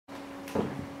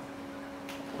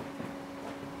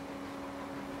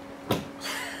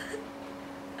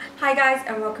Hi guys,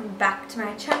 and welcome back to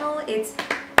my channel. It's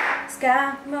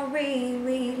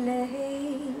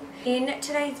skyewheatleymanagement. In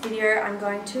today's video, I'm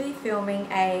going to be filming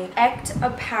a Echt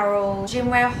apparel gym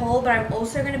wear haul, but I'm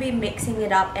also going to be mixing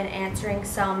it up and answering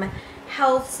some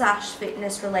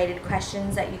health/fitness related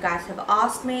questions that you guys have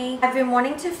asked me. I've been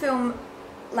wanting to film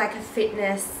like a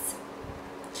fitness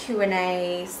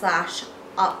Q&A slash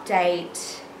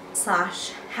update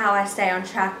slash how I stay on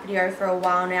track video for a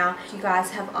while now. You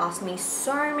guys have asked me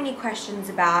so many questions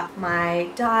about my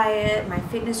diet, my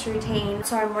fitness routine,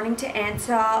 so I'm wanting to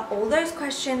answer all those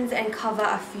questions and cover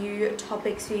a few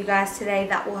topics for you guys today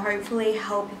that will hopefully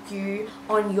help you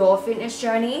on your fitness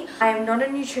journey. I am not a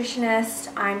nutritionist,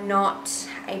 I'm not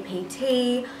a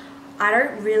PT, I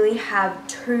don't really have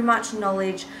too much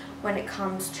knowledge when it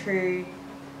comes to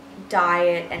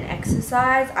diet and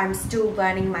exercise. I'm still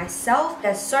learning myself.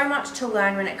 There's so much to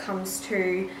learn when it comes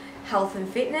to health and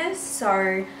fitness,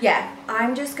 so yeah,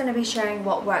 I'm just going to be sharing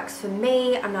what works for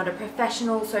me. I'm not a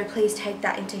professional, so please take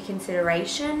that into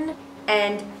consideration.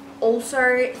 And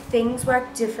also, things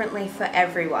work differently for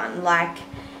everyone. Like,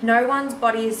 no one's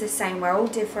body is the same. We're all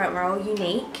different, we're all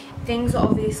unique. Things are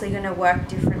obviously going to work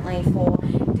differently for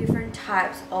different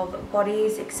types of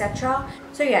bodies, etc.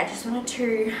 So yeah, just wanted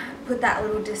to put that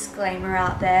little disclaimer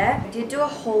out there. I did do a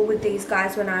haul with these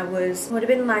guys when I would have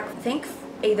been like, I think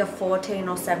either 14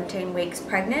 or 17 weeks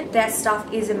pregnant. Their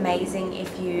stuff is amazing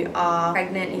if you are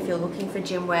pregnant, if you're looking for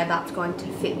gym wear that's going to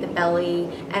fit the belly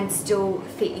and still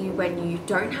fit you when you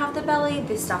don't have the belly.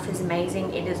 This stuff is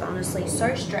amazing. It is honestly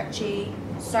so stretchy,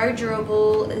 so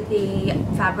durable. The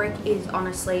fabric is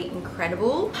honestly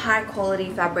incredible. High quality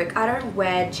fabric. I don't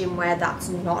wear gym wear that's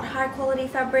not high quality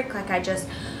fabric. Like,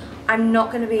 I'm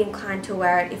not going to be inclined to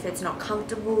wear it if it's not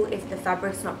comfortable, if the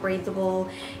fabric's not breathable,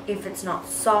 if it's not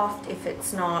soft, if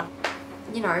it's not,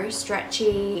 you know,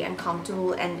 stretchy and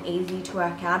comfortable and easy to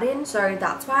work out in. So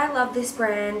that's why I love this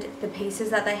brand. The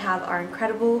pieces that they have are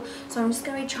incredible. So I'm just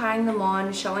going to be trying them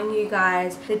on, showing you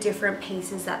guys the different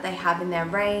pieces that they have in their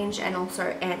range, and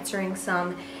also answering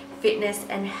some fitness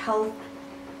and health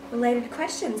related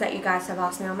questions that you guys have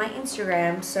asked me on my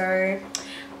Instagram. So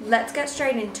let's get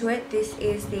straight into it. This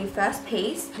is the first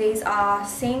piece. These are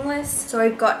seamless. So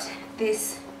we've got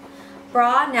this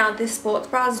bra. Now, this sports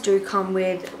bras do come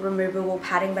with removable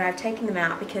padding, but I've taken them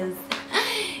out because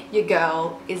your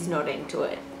girl is not into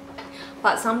it.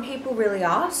 But some people really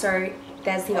are, so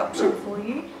there's the option for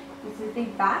you. This is the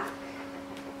back.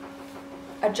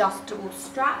 Adjustable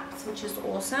straps, which is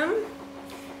awesome.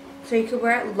 So you could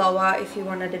wear it lower if you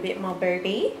wanted a bit more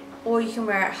booby, or you can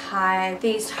wear it high.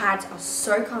 These tights are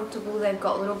so comfortable. They've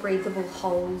got little breathable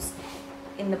holes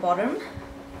in the bottom.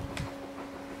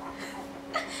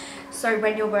 So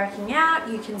when you're working out,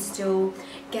 you can still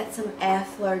get some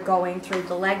airflow going through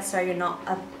the legs, so you're not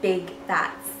a big,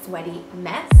 fat, sweaty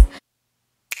mess.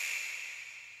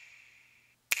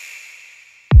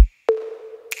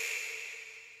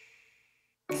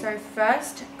 So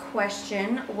first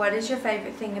question, what is your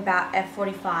favorite thing about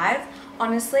F45?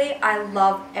 Honestly, I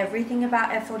love everything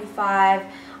about F45.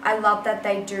 I love that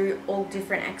they do all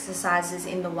different exercises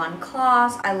in the one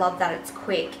class. I love that it's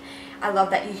quick. I love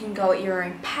that you can go at your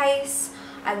own pace.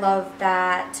 I love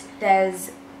that there's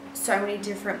so many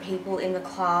different people in the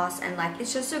class, and like,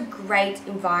 it's just a great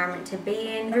environment to be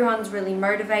in. Everyone's really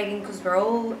motivating because we're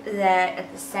all there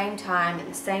at the same time in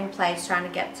the same place trying to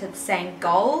get to the same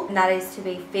goal, and that is to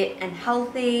be fit and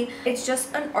healthy. It's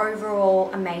just an overall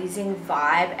amazing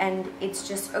vibe, and it's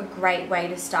just a great way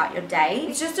to start your day.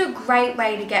 It's just a great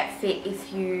way to get fit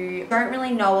if you don't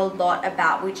really know a lot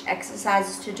about which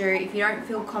exercises to do, if you don't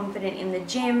feel confident in the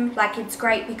gym. Like, it's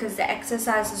great because the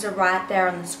exercises are right there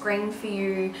on the screen for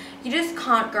you. You just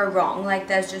can't go wrong. Like,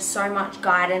 there's just so much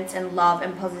guidance and love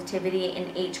and positivity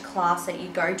in each class that you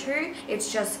go to.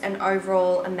 It's just an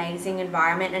overall amazing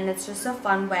environment, and it's just a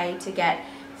fun way to get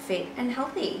fit and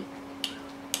healthy.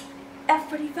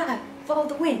 F45 for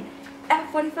the win.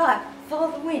 F45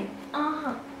 for the win.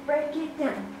 Break it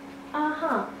down.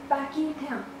 Back it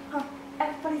down.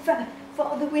 F45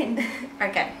 for the win.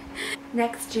 Okay,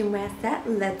 next gym wear set,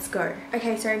 let's go.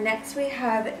 Okay, so next we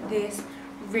have this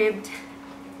ribbed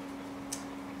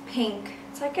pink,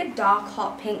 it's like a dark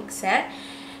hot pink set,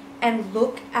 and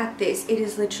look at this. It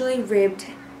is literally ribbed.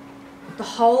 The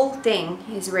whole thing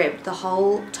is ribbed. The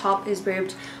whole top is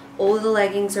ribbed. All the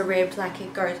leggings are ribbed. Like,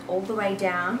 it goes all the way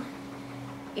down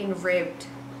in ribbed.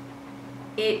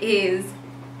 It is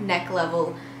neck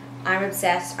level. I'm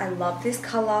obsessed. I love this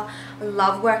color. I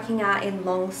love working out in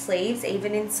long sleeves,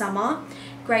 even in summer.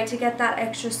 Great to get that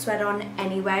extra sweat on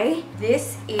anyway.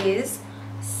 This is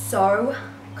so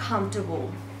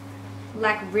comfortable.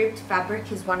 Like, ribbed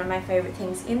fabric is one of my favorite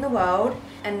things in the world,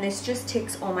 and this just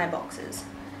ticks all my boxes.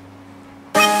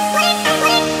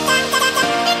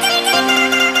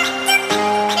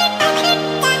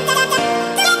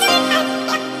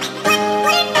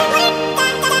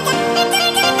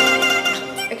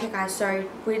 Okay guys, so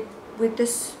with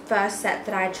this first set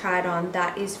that I tried on,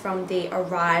 that is from the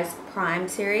Arise Prime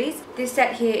series. This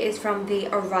set here is from the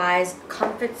Arise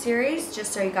Comfort series,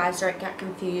 just so you guys don't get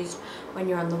confused when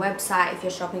you're on the website if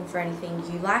you're shopping for anything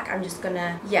you like. I'm just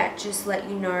gonna, just let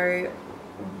you know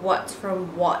what's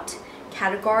from what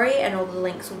category, and all the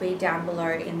links will be down below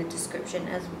in the description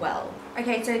as well.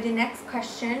 Okay, so the next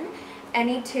question,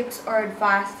 any tips or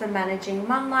advice for managing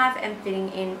mum life and fitting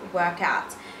in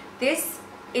workouts? This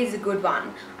is a good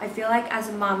one. I feel like as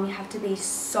a mum you have to be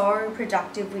so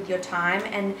productive with your time,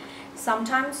 and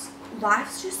sometimes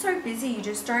life's just so busy you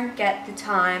just don't get the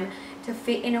time to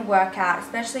fit in a workout,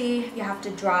 especially if you have to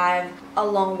drive a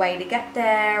long way to get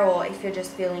there, or if you're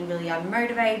just feeling really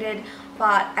unmotivated.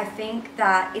 But I think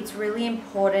that it's really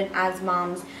important as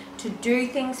mums to do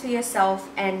things for yourself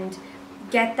and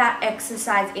get that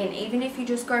exercise in, even if you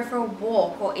just go for a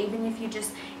walk, or even if you're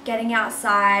just getting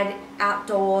outside,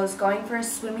 outdoors, going for a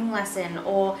swimming lesson,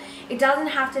 or it doesn't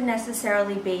have to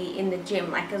necessarily be in the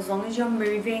gym. Like, as long as you're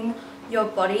moving your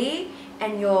body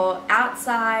and you're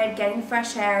outside getting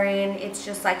fresh air in, it's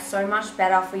just like so much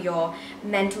better for your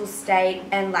mental state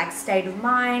and like state of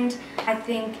mind. I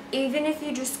think even if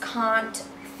you just can't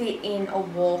fit in a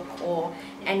walk or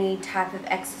any type of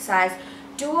exercise,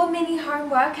 do a mini home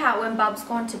workout when Bub's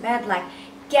gone to bed. Like,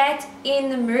 get in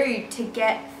the mood to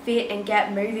get fit and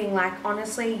get moving. Like,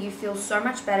 honestly, you feel so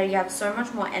much better, you have so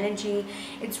much more energy.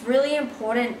 It's really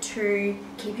important to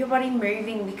keep your body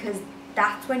moving, because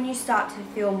that's when you start to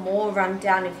feel more run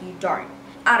down if you don't.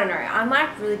 I don't know, I'm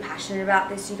like really passionate about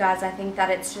this, you guys. I think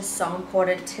that it's just so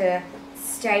important to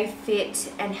stay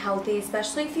fit and healthy,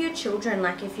 especially for your children.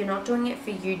 Like, if you're not doing it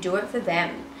for you, do it for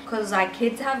them. Because like,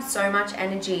 kids have so much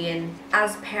energy, and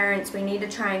as parents we need to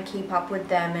try and keep up with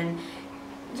them, and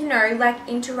you know, like,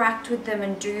 interact with them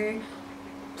and do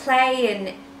play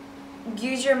and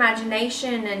use your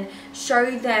imagination and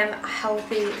show them a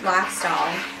healthy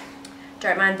lifestyle.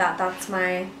 Don't mind that, that's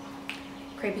my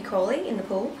creepy crawly in the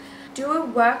pool. Do a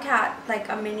workout, like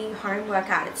a mini home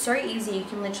workout. It's so easy. You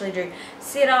can literally do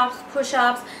sit-ups,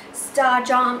 push-ups, star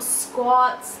jumps,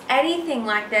 squats, anything.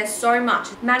 Like, there's so much.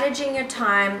 Managing your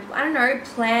time, I don't know,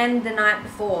 plan the night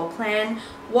before, plan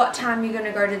what time you're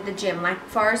gonna go to the gym. Like,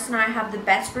 Forrest and I have the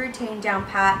best routine down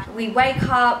pat. We wake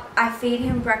up, I feed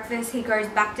him breakfast, he goes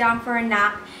back down for a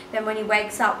nap, then when he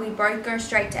wakes up we both go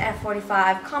straight to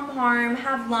F45, come home,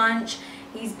 have lunch,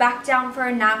 he's back down for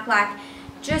a nap. Like,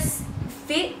 just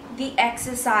fit the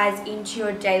exercise into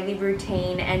your daily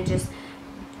routine and just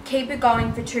keep it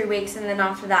going for 2 weeks, and then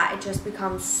after that it just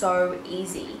becomes so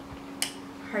easy.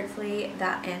 Hopefully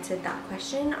that answered that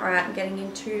question. Alright, I'm getting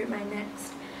into my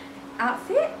next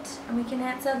outfit and we can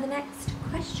answer the next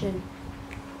question.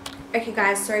 Okay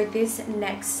guys, so this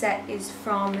next set is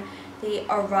from the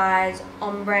Arise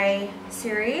Ombre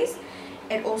series.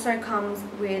 It also comes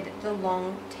with the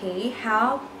long tee.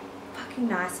 How fucking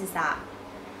nice is that?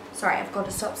 Sorry, I've got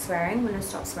to stop swearing. I'm going to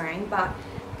stop swearing, but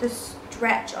the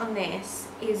stretch on this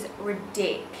is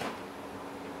ridiculous.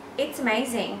 It's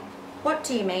amazing. What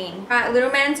do you mean? Alright,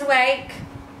 little man's awake.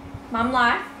 Mum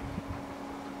life.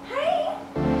 Hey!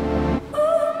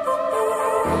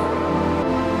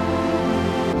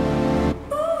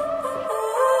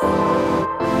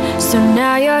 So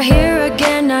now you're here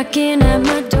again, knocking at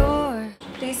my door.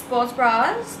 These sports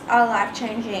bras are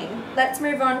life-changing. Let's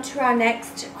move on to our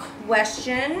next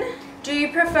question. Do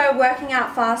you prefer working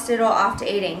out fasted or after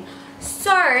eating?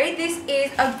 So this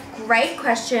is a great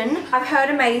question. I've heard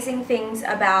amazing things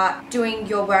about doing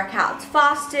your workouts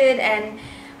fasted, and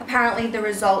apparently the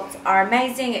results are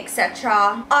amazing,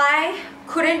 etc. I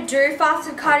couldn't do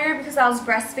fasted cardio because I was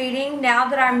breastfeeding. Now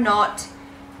that I'm not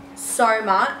so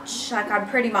much, like, I'm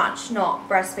pretty much not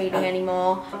breastfeeding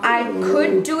anymore, I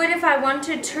could do it if I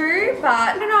wanted to, but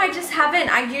I don't know, I just haven't.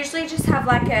 I usually just have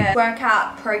like a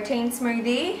workout protein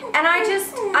smoothie, and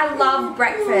I love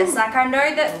breakfast. Like, I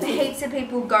know that heaps of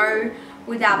people go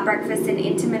without breakfast, and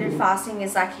intermittent fasting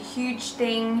is like a huge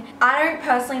thing. I don't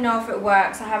personally know if it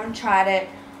works. I haven't tried it.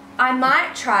 I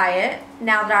might try it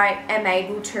now that I am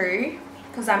able to,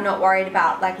 because I'm not worried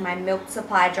about like my milk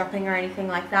supply dropping or anything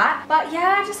like that. But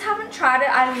yeah, I just haven't tried it.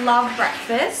 I love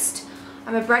breakfast.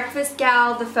 I'm a breakfast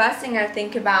gal. The first thing I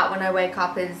think about when I wake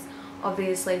up is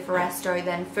obviously Foresto,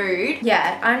 then food.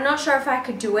 Yeah, I'm not sure if I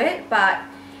could do it, but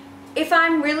if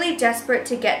I'm really desperate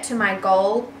to get to my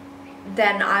goal,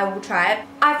 then I will try it.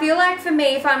 I feel like for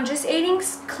me, if I'm just eating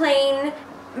clean,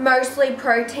 mostly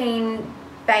protein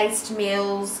based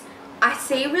meals, I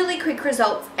see really quick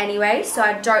results anyway, so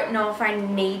I don't know if I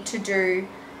need to do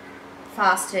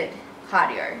fasted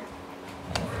cardio.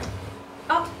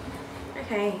 Oh,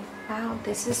 okay. Wow,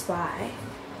 this is why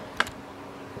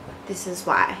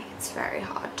it's very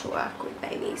hard to work with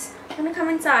babies. I'm gonna come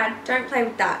inside. Don't play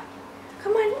with that.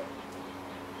 Come on.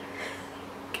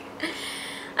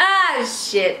 Ah,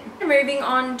 shit. Moving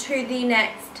on to the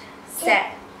next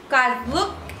set. Guys,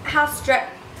 look how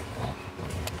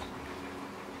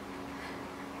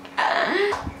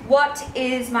what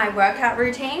is my workout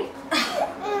routine?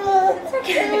 It's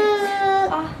okay.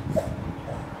 Oh.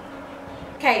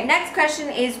 Okay, next question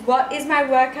is, what is my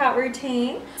workout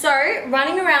routine? So,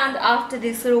 running around after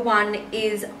this little one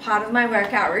is part of my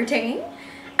workout routine.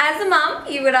 As a mum,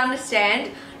 you would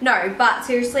understand. No, but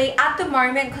seriously, at the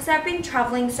moment, because I've been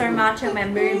traveling so much and we're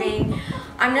moving,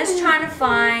 I'm just trying to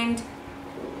find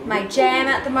my jam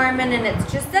at the moment, and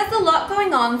it's just, there's a lot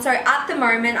going on. So at the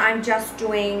moment, I'm just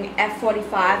doing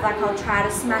F45. Like, I'll try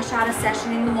to smash out a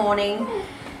session in the morning,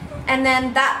 and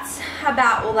then that's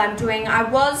about all I'm doing. I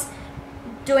was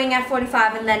doing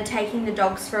F45 and then taking the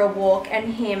dogs for a walk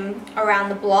and him around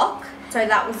the block. So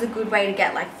that was a good way to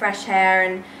get like fresh air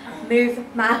and move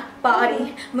my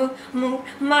body, move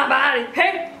my body,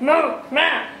 hey, move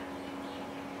my.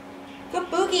 Good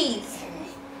boogies.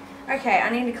 Okay, I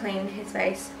need to clean his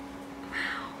face.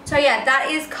 So yeah, that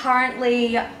is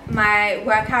currently my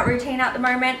workout routine at the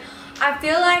moment. I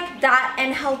feel like that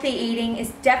and healthy eating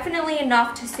is definitely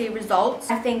enough to see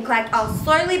results. I think like I'll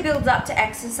slowly build up to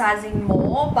exercising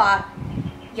more, but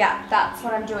yeah, that's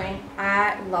what I'm doing.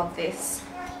 I love this.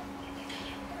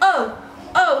 Oh,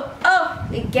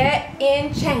 get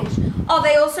in change. Oh,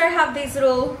 they also have these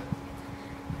little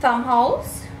thumb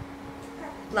holes.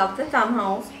 Love the thumb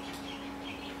holes.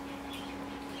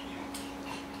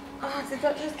 Oh, did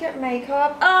that just get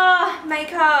makeup? Oh,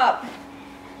 makeup.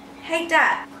 Hate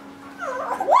that.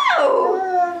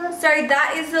 Whoa! So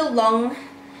that is the long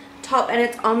top and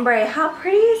it's ombre. How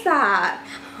pretty is that?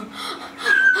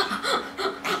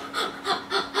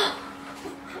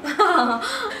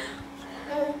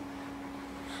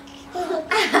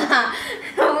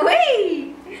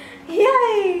 Wee!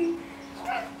 Yay!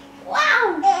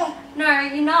 Wow! No,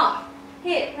 you're not.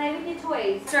 Here, play with your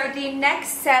toys. So the next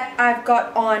set I've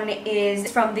got on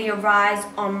is from the Arise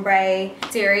Ombre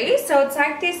series. So it's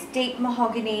like this deep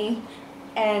mahogany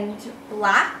and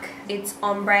black. It's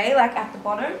ombre, like at the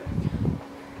bottom.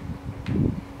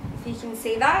 If you can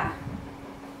see that.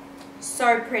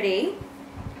 So pretty.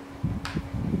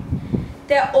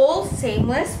 They're all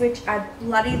seamless, which I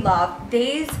bloody love.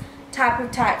 These type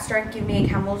of tights don't give me a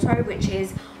camel toe, which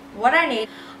is what I need.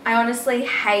 I honestly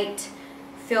hate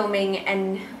filming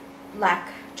and like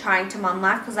trying to mum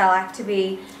life because I like to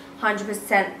be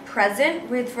 100% present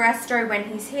with Resto when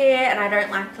he's here, and I don't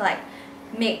like to like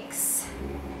mix,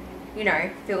 you know,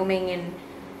 filming and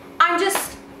I'm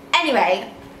just,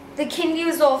 anyway, the kindy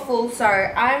was all full, so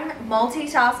I'm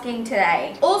multitasking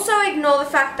today. Also ignore the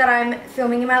fact that I'm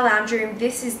filming in my lounge room.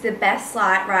 This is the best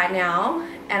light right now,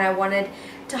 and I wanted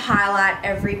to highlight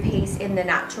every piece in the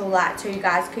natural light so you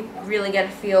guys could really get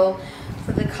a feel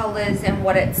for the colors and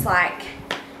what it's like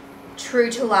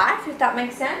true to life, if that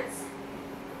makes sense.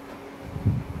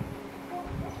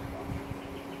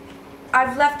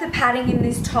 I've left the padding in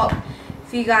this top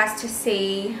for you guys to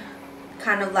see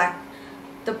kind of like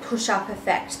the push-up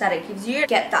effect that it gives you.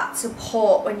 Get that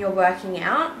support when you're working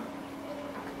out.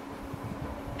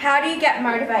 How do you get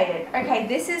motivated? Okay,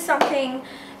 this is something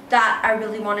that I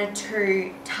really wanted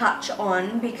to touch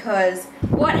on, because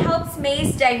what helps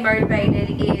me stay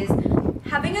motivated is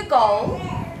having a goal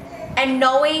and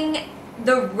knowing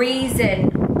the reason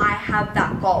I have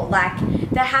that goal. Like,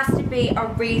 there has to be a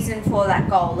reason for that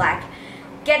goal. Like,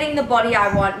 getting the body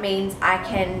I want means I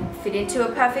can fit into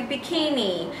a perfect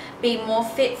bikini, be more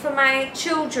fit for my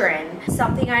children,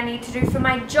 something I need to do for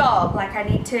my job, like I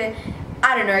need to,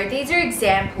 I don't know, these are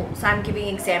examples, I'm giving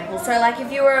examples. So like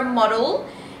if you were a model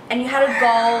and you had a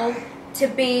goal to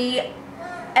be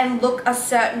and look a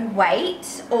certain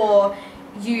weight, or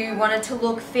you wanted to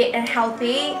look fit and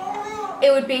healthy,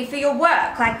 it would be for your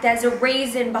work. Like, there's a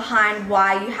reason behind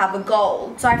why you have a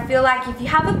goal. So I feel like if you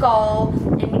have a goal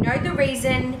and you know the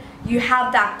reason you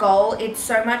have that goal, it's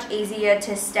so much easier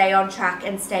to stay on track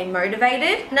and stay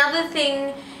motivated. Another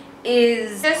thing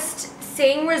is just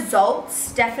seeing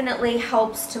results definitely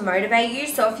helps to motivate you.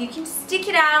 So if you can stick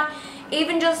it out,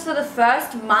 even just for the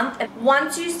first month,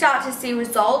 once you start to see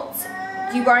results,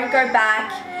 you won't go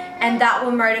back, and that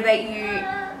will motivate you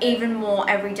even more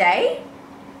every day.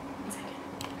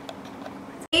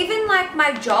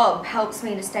 like my job helps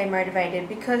me to stay motivated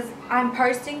because I'm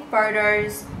posting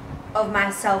photos of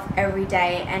myself every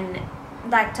day, and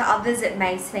like to others it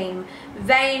may seem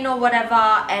vain or whatever,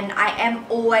 and I am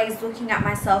always looking at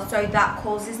myself, so that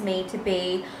causes me to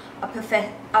be a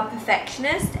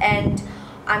perfectionist, and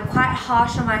I'm quite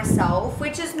harsh on myself,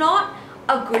 which is not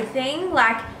a good thing.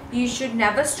 Like, you should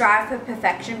never strive for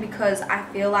perfection, because I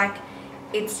feel like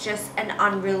it's just an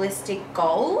unrealistic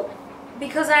goal.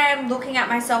 Because I am looking at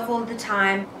myself all the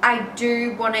time, I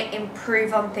do want to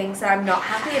improve on things that I'm not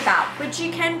happy about, which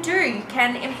you can do. You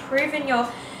can improve in your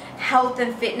health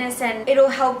and fitness, and it'll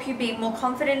help you be more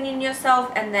confident in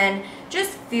yourself and then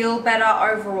just feel better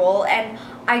overall. And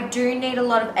I do need a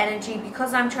lot of energy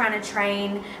because I'm trying to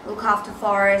train, look after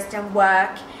Forrest and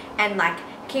work and like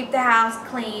keep the house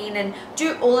clean and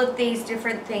do all of these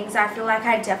different things. I feel like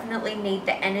I definitely need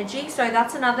the energy. So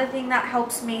that's another thing that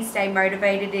helps me stay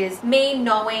motivated, is me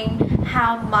knowing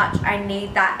how much I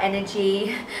need that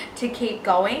energy to keep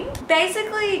going.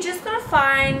 Basically, you just gotta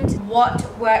find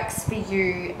what works for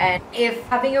you, and if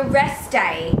having a rest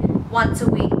day once a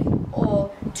week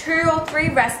or 2 or 3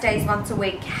 rest days once a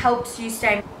week helps you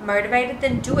stay motivated,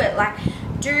 then do it. Like,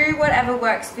 do whatever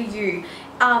works for you.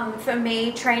 For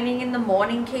me, training in the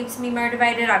morning keeps me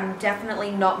motivated. I'm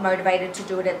definitely not motivated to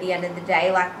do it at the end of the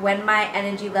day. Like, when my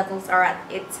energy levels are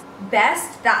at its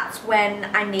best, that's when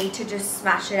I need to just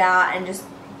smash it out and just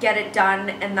get it done,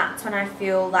 and that's when I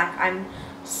feel like I'm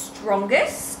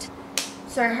strongest.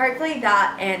 So hopefully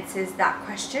that answers that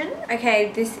question.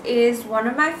 Okay, this is one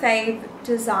of my fave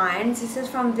designs. This is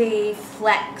from the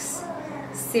Flex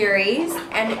series,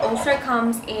 and it also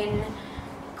comes in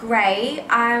grey.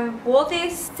 I wore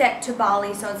this set to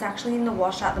Bali, so it's actually in the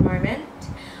wash at the moment.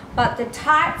 But the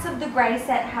tights of the grey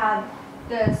set have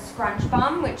the scrunch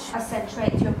bum, which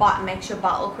accentuates your butt and makes your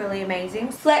butt look really amazing.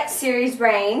 Flex series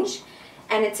range,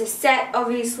 and it's a set.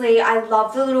 Obviously, I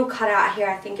love the little cutout here.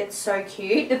 I think it's so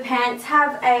cute. The pants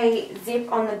have a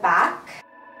zip on the back.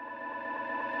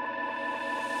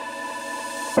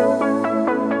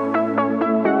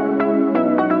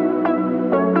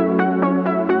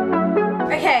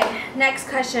 Next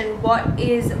question, what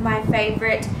is my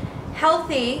favorite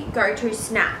healthy go-to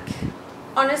snack?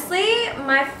 Honestly,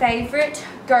 my favorite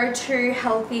go-to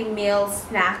healthy meal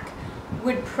snack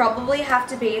would probably have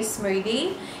to be a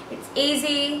smoothie. It's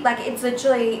easy, like it's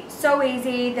literally so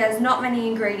easy. There's not many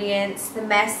ingredients. The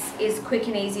mess is quick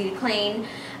and easy to clean.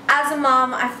 As a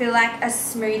mom, I feel like a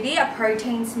smoothie, a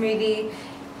protein smoothie,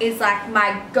 is like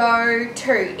my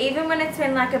go-to. Even when it's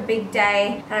been like a big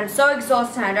day and I'm so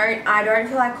exhausted and I don't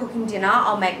feel like cooking dinner,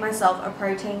 I'll make myself a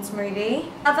protein smoothie.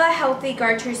 Other healthy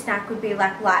go-to snack would be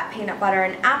like light peanut butter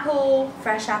and apple,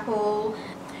 fresh apple.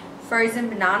 Frozen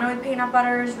banana with peanut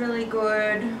butter is really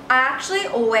good. I actually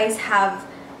always have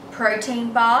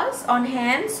protein bars on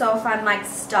hand, so if I'm like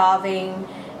starving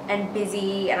and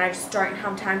busy and I just don't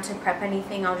have time to prep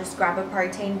anything, I'll just grab a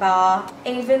protein bar.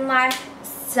 Even like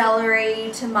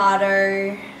celery,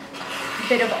 tomato, a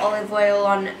bit of olive oil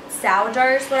on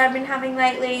sourdough is what I've been having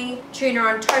lately. Tuna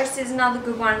on toast is another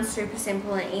good one, super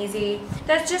simple and easy.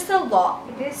 There's just a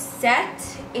lot. This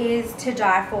set is to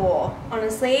die for.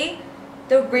 Honestly,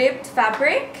 the ribbed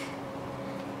fabric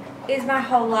is my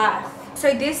whole life.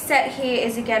 So this set here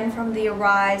is again from the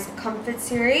Arise Comfort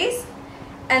series,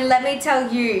 and let me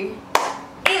tell you,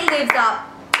 it lives up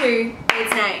to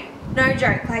its name. No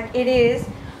joke, like it is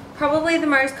probably the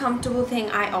most comfortable thing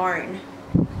I own,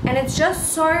 and it's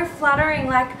just so flattering.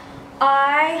 Like,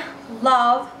 I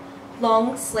love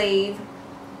long sleeve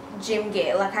gym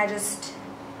gear. Like,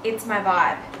 it's my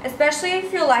vibe, especially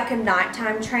if you're like a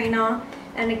nighttime trainer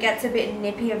and it gets a bit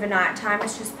nippy of a nighttime.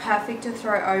 It's just perfect to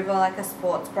throw over like a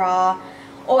sports bra,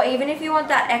 or even if you want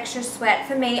that extra sweat.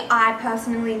 For me, I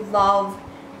personally love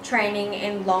training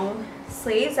in long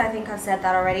sleeves. I think I've said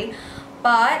that already,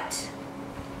 but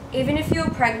even if you're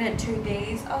pregnant too,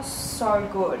 these are so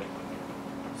good.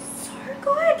 So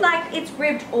good. Like, it's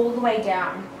ribbed all the way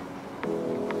down.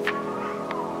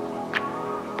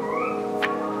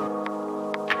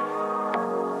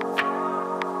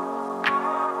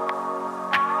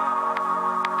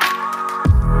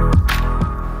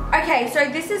 Okay, so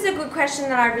this is a good question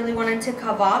that I really wanted to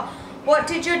cover. What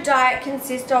did your diet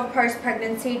consist of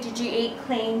post-pregnancy? Did you eat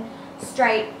clean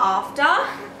straight after?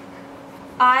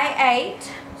 I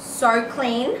ate so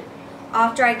clean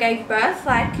after I gave birth,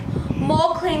 like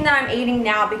more clean than I'm eating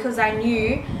now, because I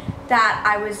knew that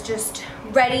I was just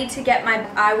ready to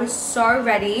I was so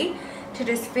ready to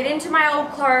just fit into my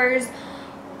old clothes.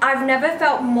 I've never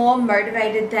felt more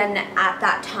motivated than at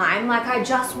that time. Like, I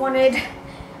just wanted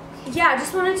yeah, I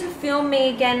just wanted to film me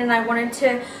again, and I wanted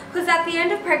to, because at the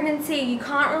end of pregnancy you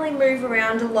can't really move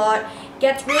around a lot, it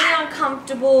gets really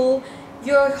uncomfortable,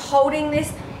 you're holding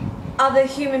this other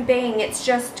human being, it's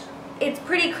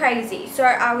pretty crazy. So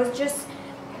I was just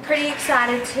pretty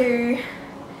excited to,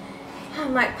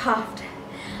 I'm like puffed,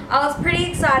 I was pretty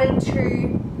excited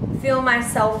to film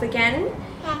myself again.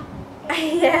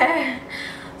 Yeah.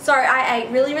 So I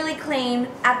ate really clean.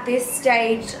 At this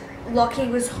stage Lockie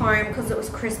was home because it was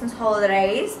Christmas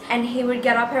holidays, and he would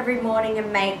get up every morning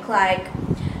and make like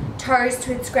toast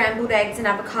with scrambled eggs and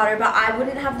avocado, but I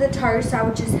wouldn't have the toast, I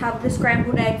would just have the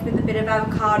scrambled eggs with a bit of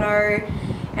avocado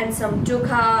and some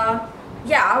dukkha.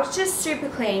 Yeah, I was just super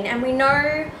clean, and we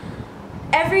know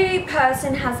every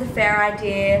person has a fair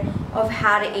idea of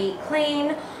how to eat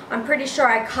clean. I'm pretty sure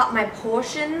I cut my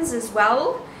portions as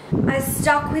well. I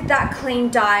stuck with that clean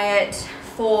diet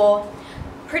for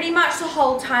pretty much the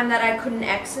whole time that I couldn't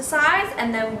exercise,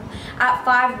 and then at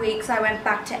 5 weeks I went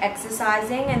back to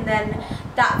exercising, and then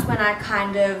that's when I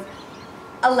kind of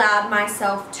allowed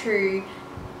myself to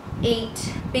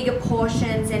eat bigger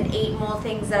portions and eat more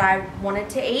things that I wanted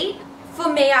to eat.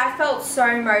 For me, I felt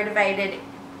so motivated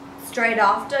straight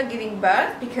after giving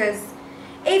birth, because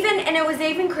it was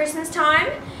even Christmas time,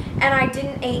 and I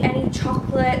didn't eat any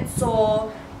chocolates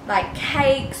or like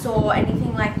cakes or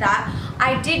anything like that.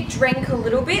 I did drink a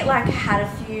little bit, like I had a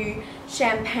few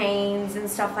champagnes and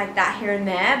stuff like that here and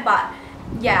there, but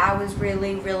yeah, I was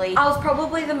I was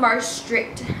probably the most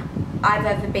strict I've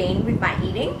ever been with my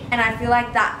eating, and I feel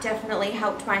like that definitely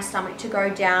helped my stomach to go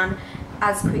down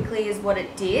as quickly as what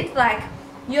it did. Like,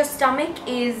 your stomach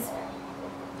is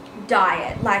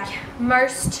diet, like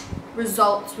most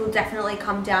results will definitely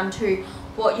come down to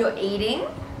what you're eating.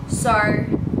 So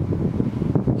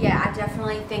yeah, I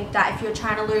definitely think that if you're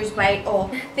trying to lose weight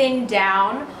or thin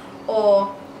down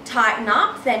or tighten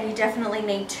up, then you definitely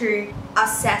need to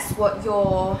assess what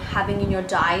you're having in your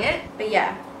diet. But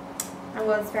yeah, I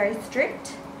was very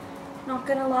strict, not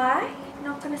gonna lie.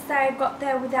 Not gonna say I got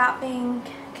there without being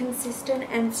consistent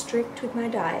and strict with my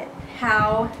diet.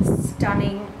 How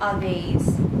stunning are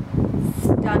these?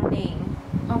 Stunning.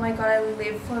 Oh my god, I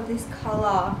live for this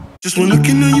color. Just when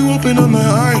looking at you, open up my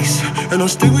eyes, and I'll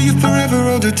stay with you forever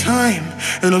all the time,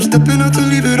 and I'm stepping out to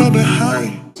leave it all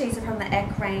behind. These are from the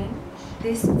Echt range.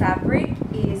 This fabric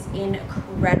is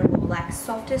incredible, like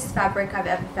softest fabric I've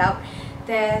ever felt.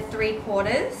 They're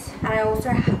 3/4, and I also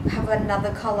have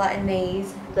another color in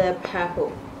these, the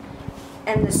purple,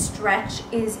 and the stretch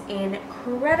is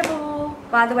incredible.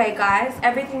 By the way guys,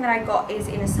 everything that I got is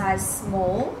in a size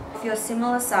small. If you're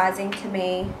similar sizing to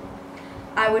me,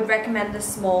 I would recommend the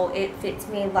small. It fits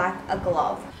me like a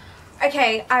glove.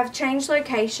 Okay, I've changed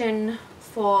location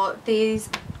for these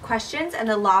questions and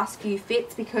the last few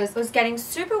fits because it was getting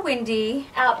super windy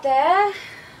out there.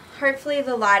 Hopefully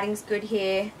the lighting's good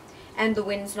here and the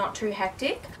wind's not too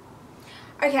hectic.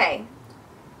 Okay,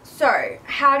 so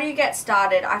how do you get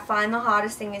started? I find the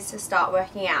hardest thing is to start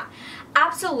working out.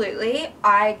 Absolutely,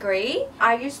 I agree.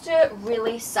 I used to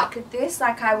really suck at this.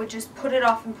 Like, I would just put it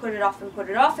off and put it off and put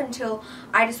it off until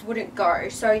I just wouldn't go.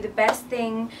 So the best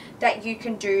thing that you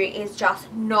can do is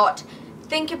just not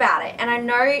think about it. And I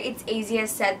know it's easier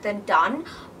said than done,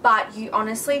 but you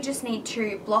honestly just need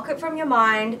to block it from your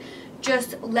mind.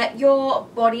 Just let your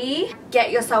body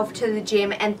get yourself to the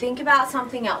gym and think about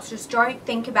something else. Just don't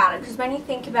think about it, because when you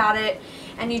think about it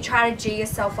and you try to G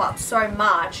yourself up so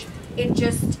much, it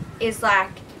just is like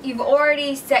you've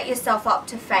already set yourself up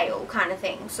to fail kind of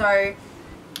thing. So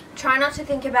try not to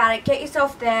think about it. Get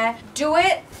yourself there. Do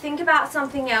it. Think about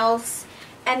something else.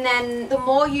 And then the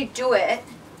more you do it,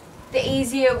 the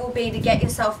easier it will be to get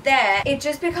yourself there. It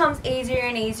just becomes easier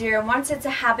and easier. And once it's a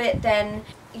habit, then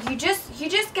you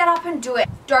just get up and do it.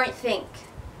 Don't think.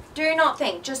 Do not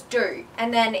think, just do.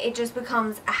 And then it just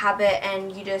becomes a habit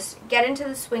and you just get into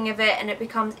the swing of it and it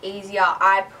becomes easier,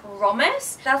 I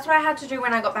promise. That's what I had to do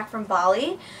when I got back from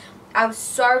Bali. I was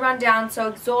so run down, so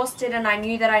exhausted, and I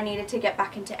knew that I needed to get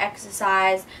back into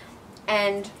exercise,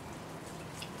 and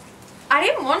I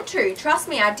didn't want to. Trust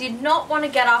me, I did not want to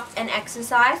get up and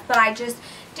exercise, but I just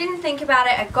didn't think about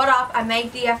it. I got up, I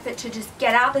made the effort to just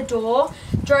get out the door,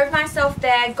 drove myself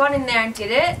there, got in there and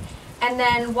did it. And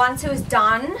then once it was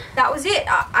done, that was it.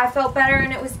 I felt better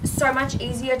and it was so much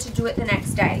easier to do it the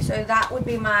next day. So that would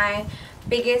be my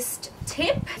biggest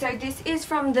tip. So this is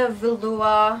from the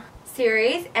Velour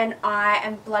series and I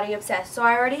am bloody obsessed. So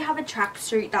I already have a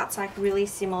tracksuit that's like really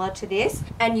similar to this.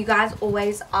 And you guys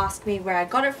always ask me where I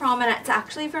got it from, and it's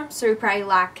actually from Supre,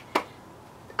 like,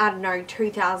 I don't know,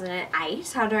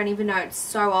 2008. I don't even know, it's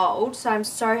so old. So I'm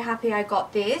so happy I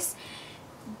got this.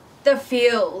 The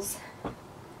feels.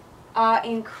 are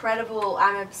incredible.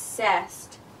 I'm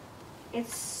obsessed.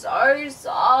 It's so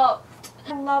soft.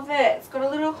 I love it. It's got a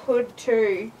little hood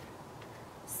too.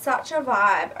 Such a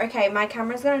vibe. Okay, my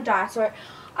camera's gonna die, so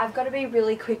I've got to be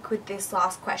really quick with this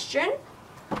last question.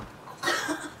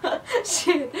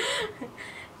 Shit.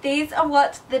 These are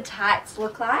what the tights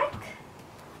look like.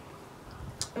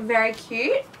 Very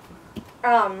cute.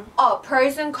 Oh,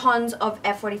 pros and cons of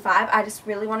F45. I just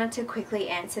really wanted to quickly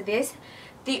answer this.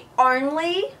 The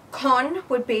only con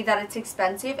would be that it's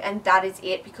expensive, and that is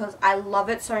it, because I love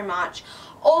it so much.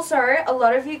 Also, a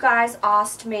lot of you guys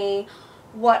asked me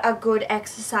what are good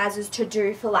exercises to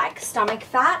do for like stomach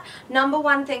fat. Number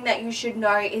one thing that you should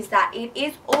know is that it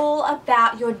is all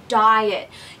about your diet.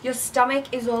 Your stomach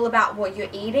is all about what you're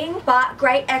eating, but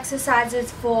great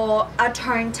exercises for a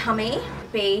toned tummy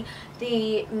would be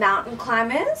the mountain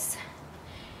climbers,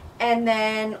 and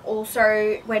then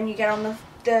also when you get on the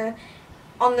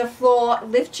floor,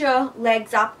 lift your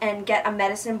legs up and get a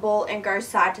medicine ball and go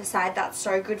side to side. That's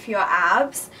so good for your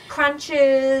abs.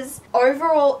 Crunches.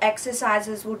 Overall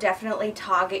exercises will definitely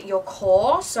target your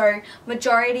core. So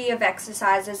majority of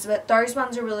exercises, but those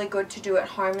ones are really good to do at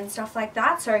home and stuff like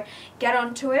that. So get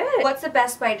onto it. What's the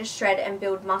best way to shred and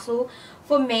build muscle?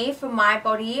 For me, for my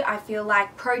body, I feel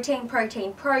like protein. Good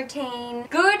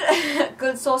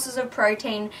sources of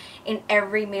protein in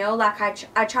every meal. Like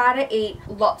I try to eat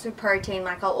lots of protein.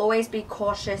 Like I'll always be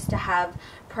cautious to have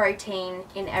protein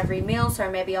in every meal.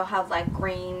 So maybe I'll have like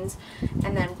greens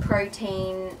and then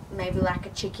protein, maybe like a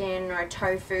chicken or a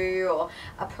tofu or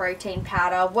a protein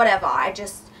powder, whatever.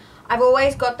 I've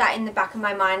always got that in the back of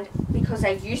my mind because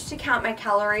I used to count my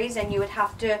calories, and you would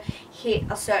have to hit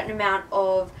a certain amount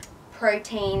of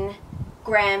protein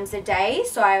grams a day.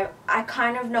 So I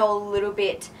kind of know a little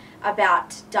bit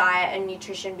about diet and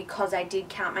nutrition because I did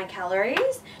count my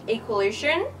calories.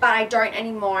 Equolution, but I don't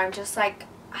anymore. I'm just like,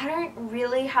 I don't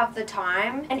really have the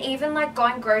time, and even like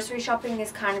going grocery shopping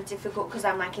is kind of difficult because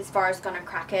I'm like, as far as gonna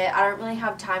crack it, I don't really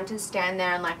have time to stand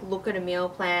there and like look at a meal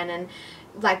plan and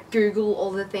like Google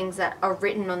all the things that are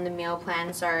written on the meal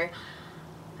plan. So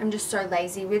I'm just so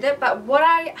lazy with it. But what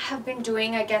I have been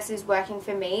doing, I guess, is working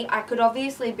for me. I could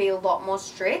obviously be a lot more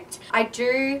strict. I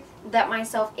do let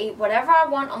myself eat whatever I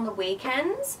want on the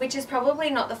weekends, which is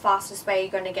probably not the fastest way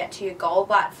you're going to get to your goal,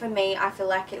 but for me, I feel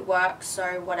like it works,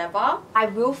 so whatever. I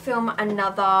will film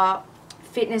another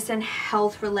fitness and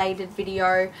health related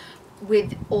video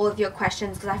with all of your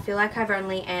questions because I feel like I've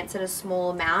only answered a small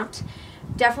amount.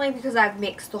 Definitely because I've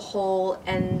mixed the haul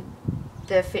and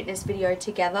the fitness video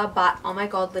together, but oh my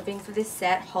god, living for this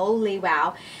set, holy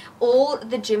wow. All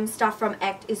the gym stuff from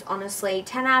Echt is honestly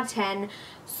 10 out of 10.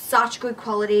 Such good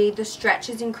quality. The stretch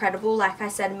is incredible. Like I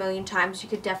said a million times, you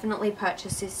could definitely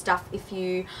purchase this stuff if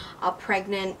you are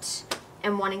pregnant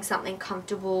and wanting something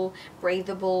comfortable,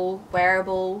 breathable,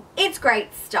 wearable. It's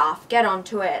great stuff. Get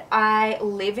onto it. I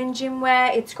live in gym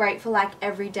wear. It's great for like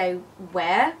everyday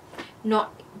wear,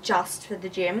 not just for the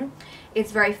gym.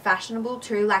 It's very fashionable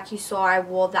too. Like you saw, I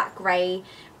wore that grey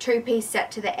two-piece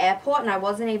set to the airport and I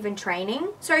wasn't even training.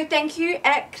 So thank you,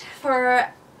 Echt,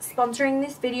 for sponsoring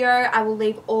this video. I will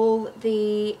leave all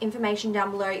the information down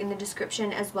below in the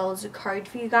description as well as a code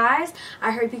for you guys.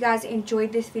 I hope you guys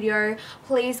enjoyed this video.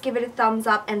 Please give it a thumbs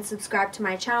up and subscribe to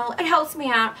my channel. It helps me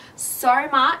out so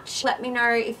much. Let me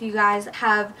know if you guys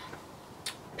have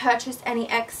purchased any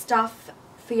Echt stuff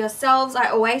for yourselves. I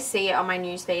always see it on my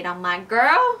newsfeed. I'm like,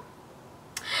 girl,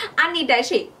 I need that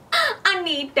shit. I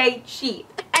need that shit.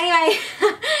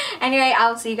 Anyway,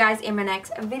 I'll see you guys in my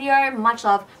next video. Much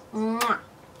love. Mwah.